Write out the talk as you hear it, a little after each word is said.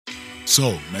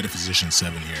So, Metaphysician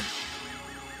 7 here.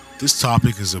 This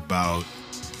topic is about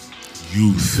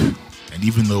youth. And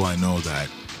even though I know that,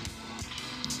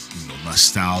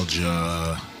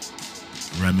 nostalgia,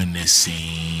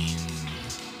 reminiscing,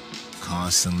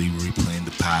 constantly replaying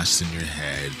the past in your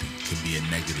head can be a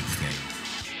negative thing,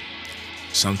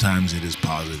 sometimes it is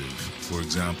positive. For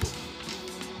example,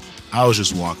 I was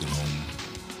just walking home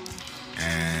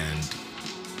and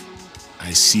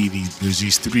I see there's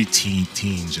these three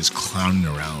teens just clowning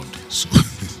around. So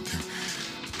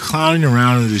clowning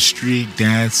around in the street,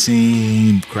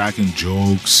 dancing, cracking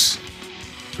jokes,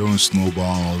 throwing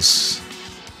snowballs.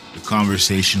 The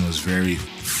conversation was very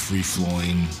free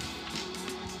flowing.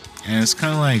 And it's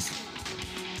kind of like,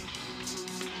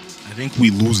 I think we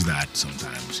lose that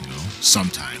sometimes,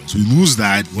 Sometimes. We lose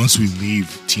that once we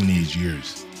leave teenage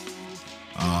years.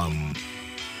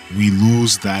 We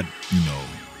lose that,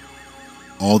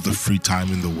 all the free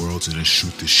time in the world to just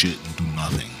shoot the shit and do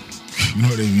nothing. You know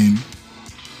what I mean?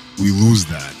 We lose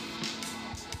that.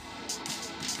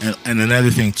 And another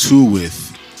thing too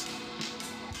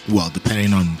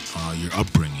depending on your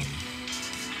upbringing,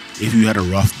 if you had a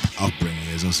rough upbringing,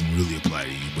 it doesn't really apply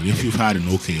to you. But if you've had an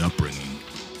okay upbringing,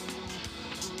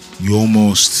 you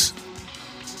almost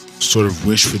sort of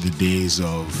wish for the days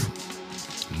of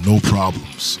no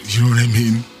problems. You know what I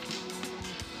mean?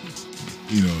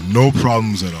 No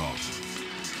problems at all.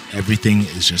 Everything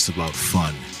is just about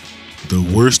fun. The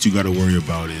worst you got to worry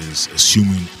about is,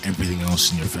 assuming everything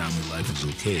else in your family life is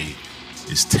okay,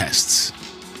 is tests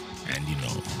and,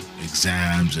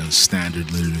 exams and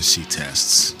standard literacy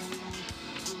tests.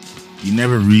 You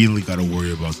never really got to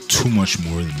worry about too much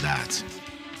more than that.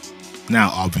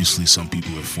 Now, obviously, some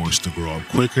people are forced to grow up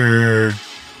quicker.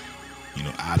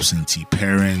 Absentee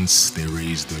parents, they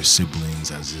raise their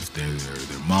siblings as if they're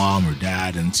their mom or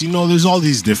dad. And, there's all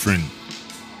these different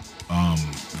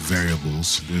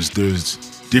variables. There's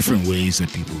different ways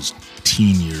that people's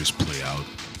teen years play out.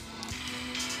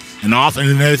 And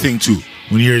another thing, too,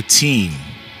 when you're a teen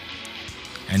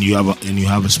and you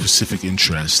have a specific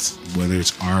interest, whether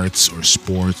it's arts or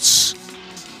sports,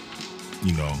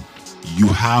 you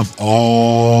have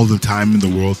all the time in the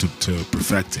world to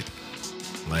perfect it.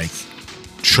 Like,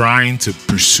 trying to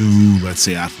pursue, let's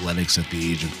say, athletics at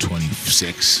the age of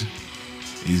 26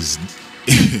 is,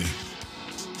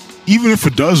 even if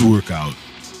it does work out,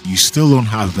 you still don't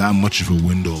have that much of a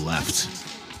window left.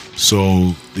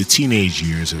 So the teenage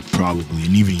years are probably,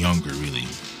 and even younger really,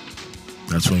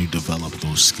 that's when you develop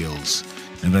those skills.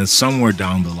 And then somewhere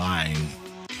down the line,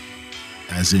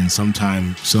 as in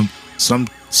somewhere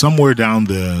down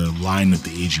the line of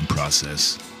the aging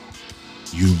process,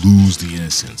 you lose the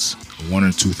innocence. One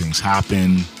or two things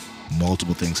happen,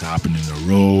 multiple things happen in a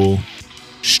row,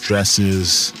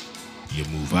 stresses, you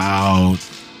move out,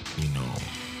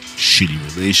 shitty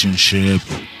relationship,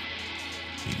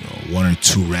 one or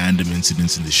two random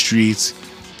incidents in the streets,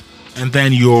 and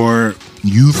then your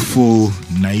youthful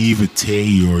naivete,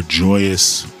 your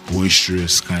joyous,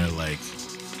 boisterous kind of like,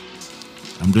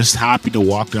 I'm just happy to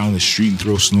walk down the street and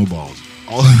throw snowballs.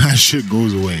 All of that shit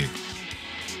goes away.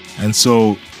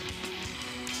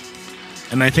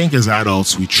 And I think as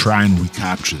adults, we try and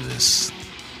recapture this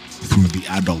through the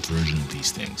adult version of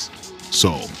these things.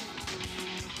 So,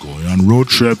 going on road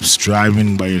trips,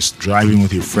 driving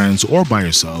with your friends or by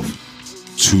yourself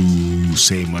to,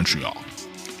 say, Montreal.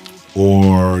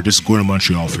 Or just going to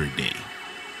Montreal for a day.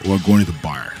 Or going to the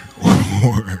bar.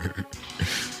 Or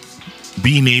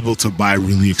being able to buy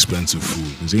really expensive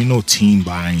food. Because ain't no teen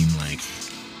buying,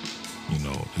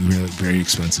 very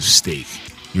expensive steak.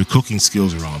 Your cooking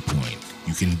skills are on point.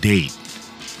 You can date.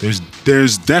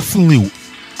 There's definitely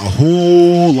a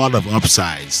whole lot of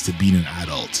upsides to being an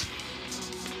adult.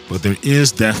 But there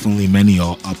is definitely many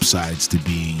upsides to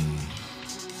being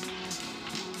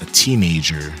a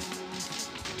teenager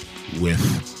with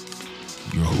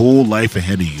your whole life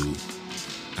ahead of you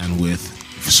and with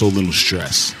so little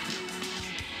stress.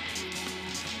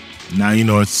 Now,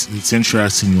 it's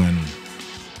interesting when,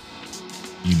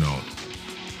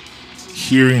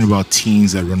 hearing about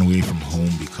teens that run away from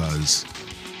home because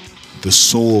the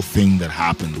sole thing that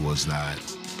happened was that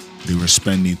they were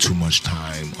spending too much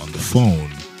time on the phone,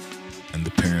 and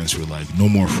the parents were like, no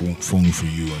more phone for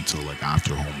you until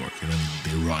after homework. And then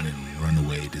they run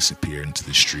away, disappear into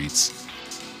the streets,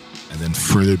 and then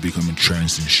further become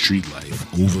entrenched in street life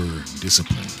over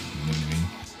discipline. You know what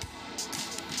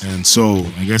I mean? And so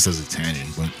I guess that's a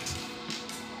tangent,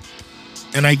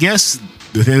 and I guess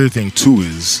the other thing too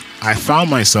is I found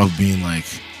myself being like,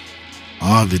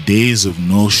 the days of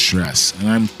no stress.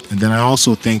 And then I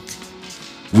also think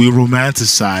we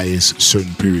romanticize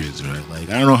certain periods, right? Like,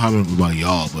 I don't know how about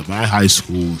y'all, but my high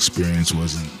school experience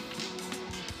wasn't,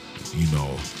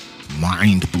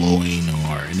 mind blowing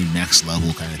or any next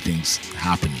level kind of things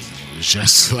happening. It was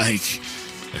just like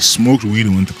I smoked weed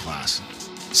and went to class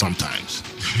sometimes.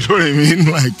 You know what I mean?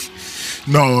 Like,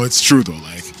 no, it's true though.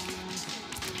 Like,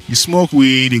 you smoke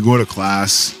weed, you go to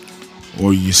class,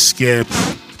 or you skip,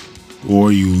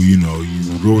 or you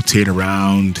rotate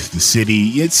around the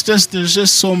city. It's just, there's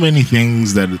just so many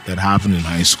things that happen in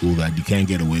high school that you can't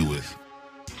get away with,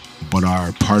 but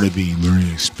are part of the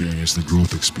learning experience, the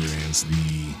growth experience,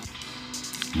 the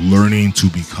learning to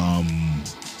become.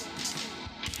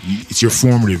 It's your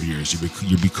formative years.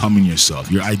 You're becoming yourself.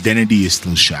 Your identity is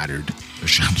still shattered.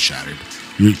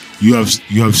 You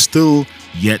have still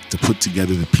yet to put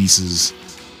together the pieces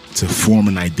to form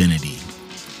an identity.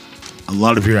 A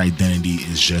lot of your identity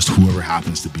is just whoever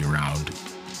happens to be around.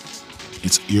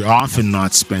 You're often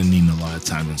not spending a lot of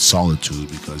time in solitude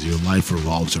because your life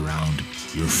revolves around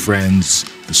your friends,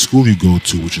 the school you go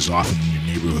to, which is often in your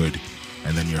neighborhood,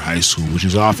 and then your high school, which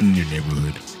is often in your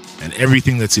neighborhood, and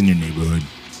everything that's in your neighborhood.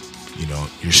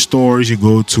 Your stores you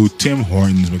go to, Tim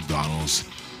Hortons, McDonald's,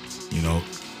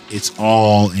 it's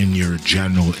all in your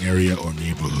general area or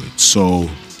neighborhood. So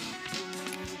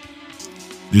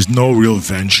there's no real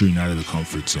venturing out of the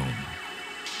comfort zone.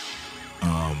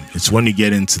 It's when you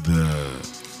get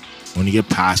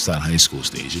past that high school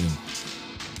stage. And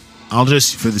I'll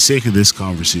just, for the sake of this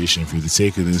conversation, for the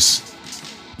sake of this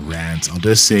rant, I'll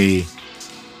just say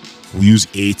we use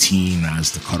 18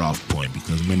 as the cutoff point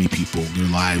because many people, their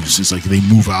lives, it's like they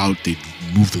move out, they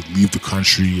leave the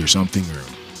country or something, or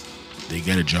they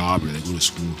get a job or they go to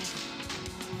school.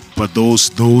 But those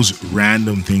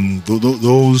random things,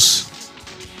 those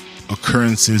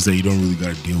occurrences that you don't really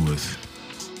got to deal with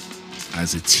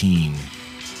as a teen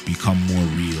become more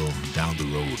real down the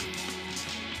road.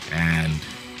 And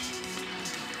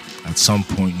at some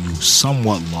point you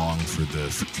somewhat long for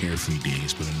carefree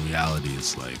days, but in reality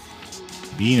it's like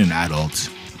being an adult,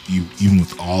 even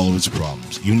with all of its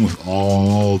problems, even with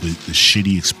all the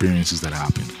shitty experiences that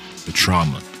happen, the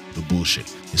trauma, the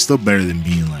bullshit, it's still better than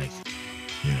being like,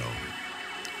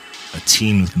 a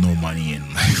teen with no money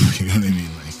and like, you know what I mean?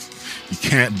 Like, you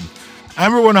can't. I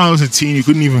remember when I was a teen, you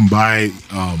couldn't even buy.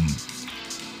 I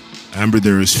remember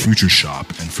there was Future Shop,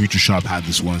 and Future Shop had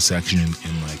this one section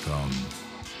in like.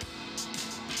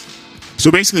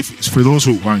 So basically, for those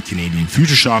who aren't Canadian,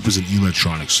 Future Shop is an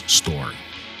electronics store.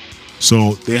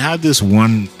 So they had this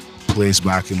one place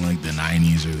back in like the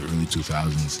 90s or the early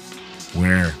 2000s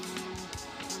where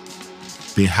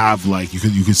they have like you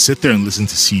could sit there and listen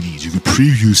to CDs. You could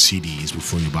preview CDs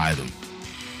before you buy them.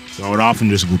 So I would often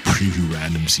just go preview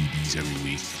random CDs every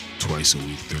week, twice a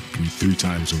week, three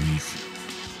times a week,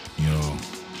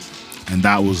 and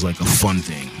that was like a fun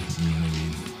thing. You know what I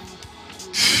mean?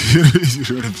 You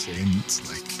know what I'm saying? It's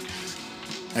like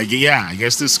I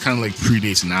guess this kind of like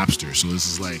predates Napster. So this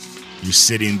is like you're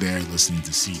sitting there listening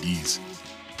to CDs.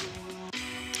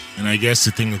 And I guess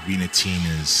the thing with being a teen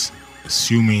is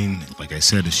assuming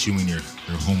your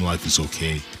home life is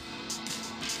okay.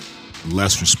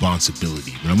 Less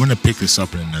responsibility. But I'm going to pick this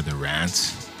up in another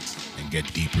rant and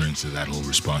get deeper into that whole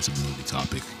responsibility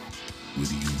topic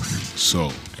with youth.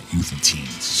 Youth and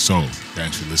teens. So,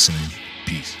 thanks for listening.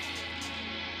 Peace.